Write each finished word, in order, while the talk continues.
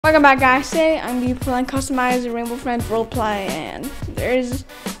Welcome back, guys. Today I'm going to be playing customized Rainbow Friends roleplay, and there's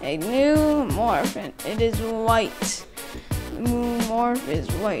a new morph, and it is white. The new morph is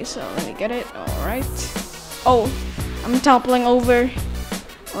white, so let me get it. Alright. Oh, I'm toppling over.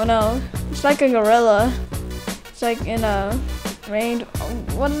 Oh no, it's like a gorilla. It's like in a rain. Oh,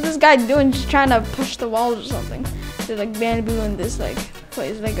 what is this guy doing? Just trying to push the walls or something. There's like bamboo in this like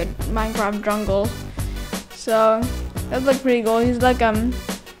place, like a Minecraft jungle. So that looks pretty cool. He's like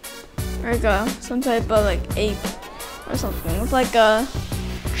some type of like ape or something. It's like a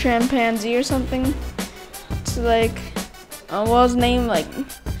chimpanzee or something. It's like what was his name, like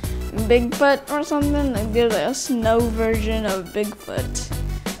Bigfoot or something. Like there's like a snow version of Bigfoot.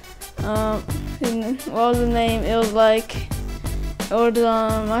 What was the name? It was like it was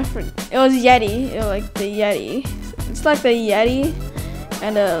Yeti. It was like the Yeti. It's like the Yeti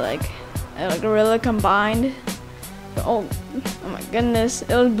and like a gorilla combined. Oh my goodness,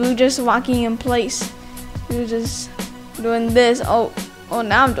 it was Blue just walking in place. He was just doing this. Oh,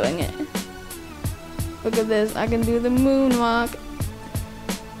 now I'm doing it. Look at this, I can do the moonwalk.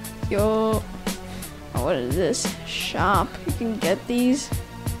 Yo, what is this? Shop, you can get these.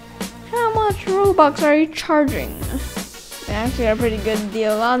 How much Robux are you charging? They actually are a pretty good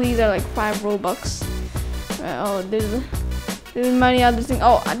deal. A lot of these are like 5 Robux. Oh, there's many other things.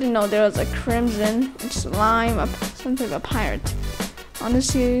 Oh, I didn't know there was a crimson, slime, some type of pirate.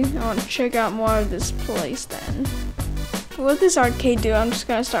 Honestly, I want to check out more of this place then. What does this arcade do? I'm just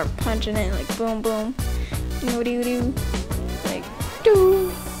gonna start punching it like boom boom. Doo-doo-doo. Like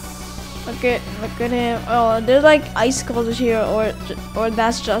doo. Look at him. Oh, there's like icicles here, or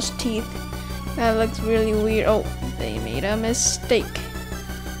that's just teeth. That looks really weird. Oh, they made a mistake.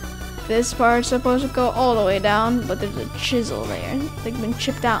 This part's supposed to go all the way down, but there's a chisel there. They've been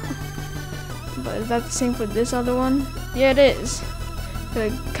chipped out. But is that the same for this other one? Yeah, it is. They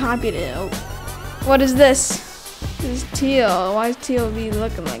copied it. Oh. What is this? This is TEAL. Why is TEAL be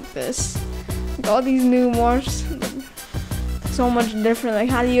looking like this? Like all these new morphs, so much different. Like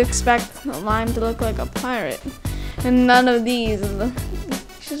how do you expect a lime to look like a pirate? And none of these.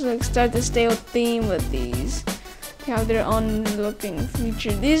 Just like start to stay with theme with these. They have their own looking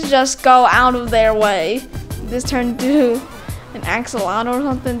feature. These just go out of their way. This turned into an axolotl or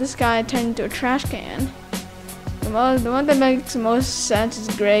something. This guy turned into a trash can. The one that makes the most sense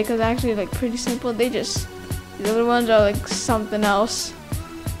is gray, because actually like pretty simple. These other ones are like something else.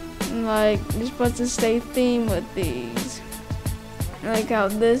 And, like you're supposed to stay theme with these. Like how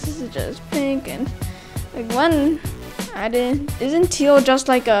this is just pink, and like one isn't teal just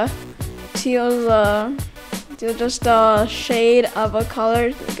like a teal's just a shade of a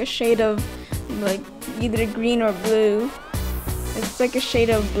color, like a shade of like either green or blue. It's like a shade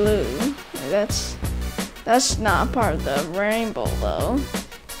of blue. That's not part of the rainbow though.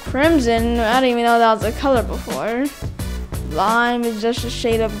 Crimson, I didn't even know that was a color before. Lime is just a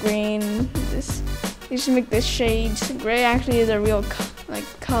shade of green. You should make this shades. Gray actually is a real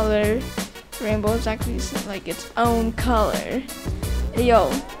color. Rainbow is actually like its own color. Hey,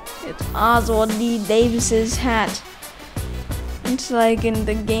 yo, it's Oswald D. Davis's hat. It's like in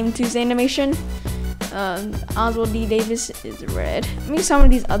the Game 2's animation. Oswald D. Davis is red. Maybe some of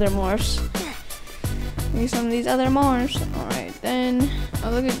these other morphs. Alright, then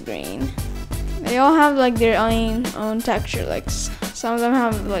look at green. They all have like their own texture. Like some of them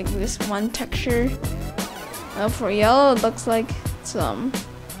have like this one texture. For yellow, it looks like some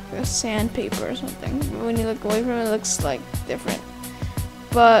sandpaper or something. But when you look away from it, it looks like different.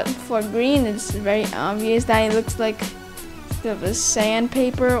 But for green, it's very obvious that it looks like a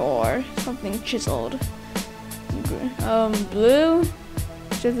sandpaper or something chiseled. Blue,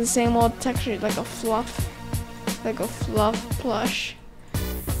 just the same old texture, like a fluff plush.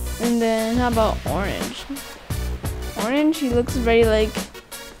 And then how about orange? Orange, he looks very like,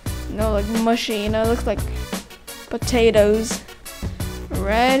 like mushy. It looks like potatoes.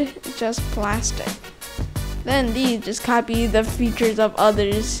 Red, it's just plastic. Then these just copy the features of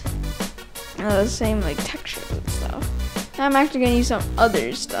others. The same like texture and stuff. Now I'm actually gonna use some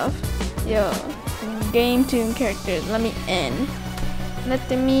other stuff. Yo, game tune characters. Let me in. Let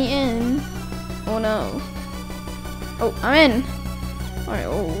me in. Oh no. Oh, I'm in.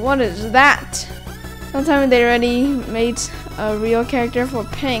 Alright, what is that? Don't tell me they already made a real character for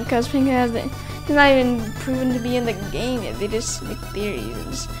Pink, because Pink he's not even proven to be in the game yet. They just make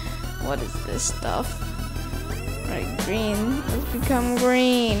theories. What is this stuff? Alright, green. Let's become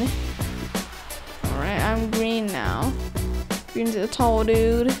green. Alright, I'm green now. Green's a tall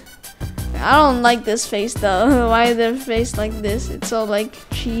dude. I don't like this face though. Why is their face like this? It's so like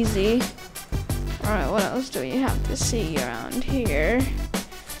cheesy. Alright, what else do we have to see around here?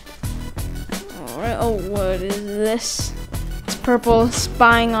 Alright, oh, what is this? It's purple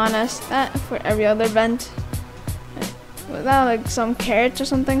spying on us. That for every other vent. Was that like some carrots or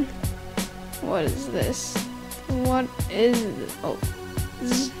something? What is this? What is this? Oh,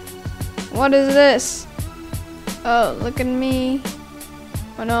 what is this? Oh, look at me.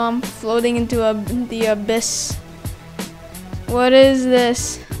 Oh no, I'm floating into the abyss. What is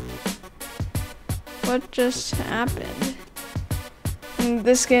this? What just happened?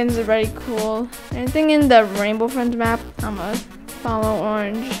 This skin's very cool. Anything in the Rainbow Friends map? I'm gonna follow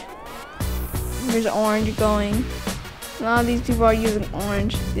orange. There's orange going. A lot of these people are using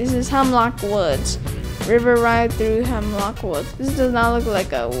orange. This is Hemlock Woods. River ride through Hemlock Woods. This does not look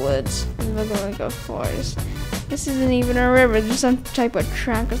like a woods. This looks like a forest. This isn't even a river. There's some type of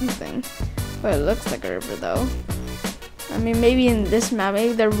track or something. But it looks like a river though. I mean, maybe in this map,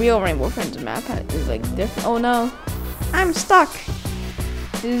 maybe the real Rainbow Friends map is like different. Oh no, I'm stuck.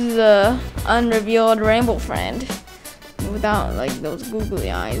 This is a unrevealed Rainbow Friend without like those googly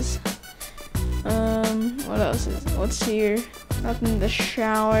eyes. What else is? What's here? Nothing in the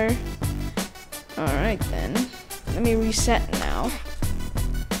shower. All right then. Let me reset now.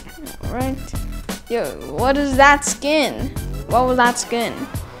 All right. Yo, what is that skin? What was that skin?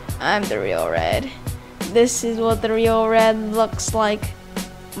 I'm the real Red. This is what the real Red looks like.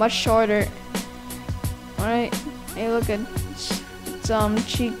 Much shorter. Alright. Hey, look at it's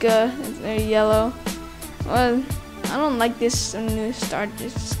Chica. It's very yellow. Well, I don't like this new starter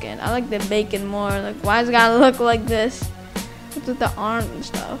skin. I like the bacon more. Like, why does it gotta look like this? What's with the arms and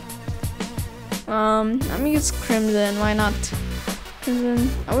stuff? I'm gonna use Crimson. Why not? Crimson.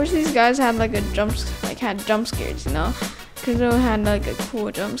 I wish these guys had like a jump scares, you know? Crimson had like a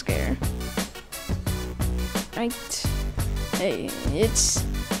cool jump scare. Right. Hey, it's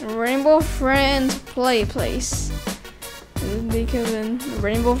Rainbow Friends play place. Because in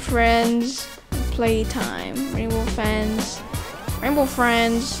Rainbow Friends playtime. Rainbow Friends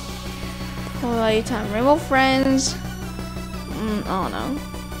playtime. Rainbow Friends. I don't know.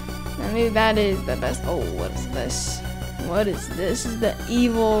 Maybe that is the best. Oh, what's this? What is this? Is the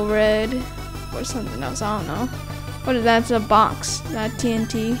evil Red or something else? I don't know. What is that? It's a box. That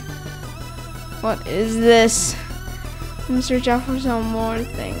TNT. What is this? I'm gonna search out for some more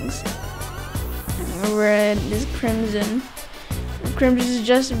things. Red is Crimson. Crimson is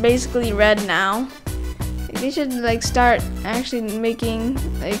just basically red now. They should like start actually making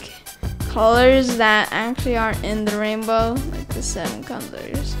like colors that actually are in the rainbow, like the 7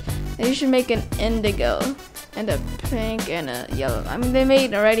 colors. They should make an indigo and a pink and a yellow. I mean,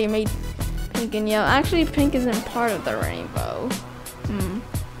 they already made pink and yellow. Actually, pink isn't part of the rainbow.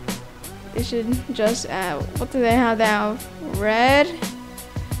 They should just add, what do they have? They have red,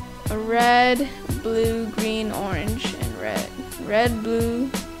 blue, green, orange, and red. Red, blue,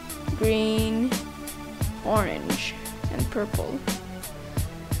 green, orange, and purple.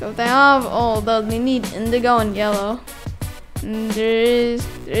 So if they have all those, they need indigo and yellow. And there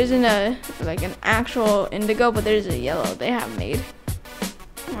isn't an actual indigo, but there's a yellow they have made.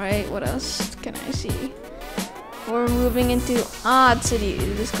 Alright, what else can I see? We're moving into Odd City.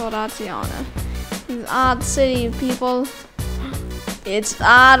 This is called Odd City. This is Odd City, people. It's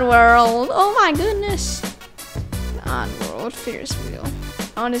Odd World. Oh my goodness. Odd World Ferris wheel.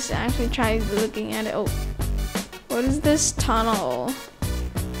 I want to actually try looking at it. Oh, what is this tunnel?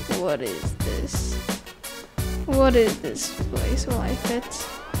 What is this? What is this place? Will I fit?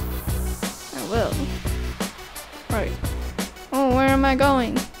 I will. Right. Oh, where am I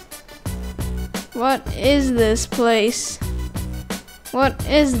going? What is this place? What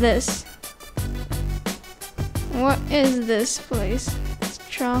is this? What is this place? It's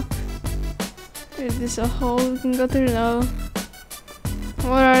chalk. Is this a hole we can go through? No.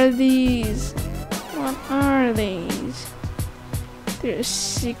 What are these? What are these? There's a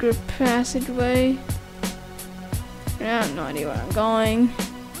secret passageway. I have no idea where I'm going.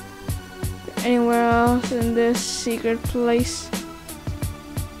 Anywhere else in this secret place?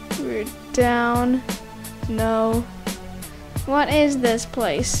 We're down. No. What is this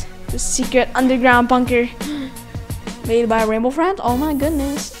place? The secret underground bunker made by Rainbow Friends? Oh my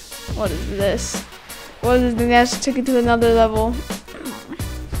goodness. What is this? What is the next? Took it to another level.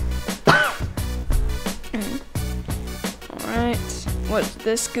 Alright. What's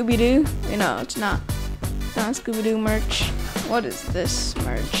this? Scooby-Doo? No, it's not. It's not Scooby-Doo merch. What is this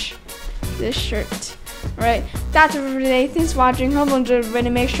merch? This shirt. Alright, that's it for today. Thanks for watching. Hope you enjoyed the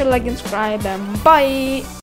video. Make sure to like and subscribe, and bye!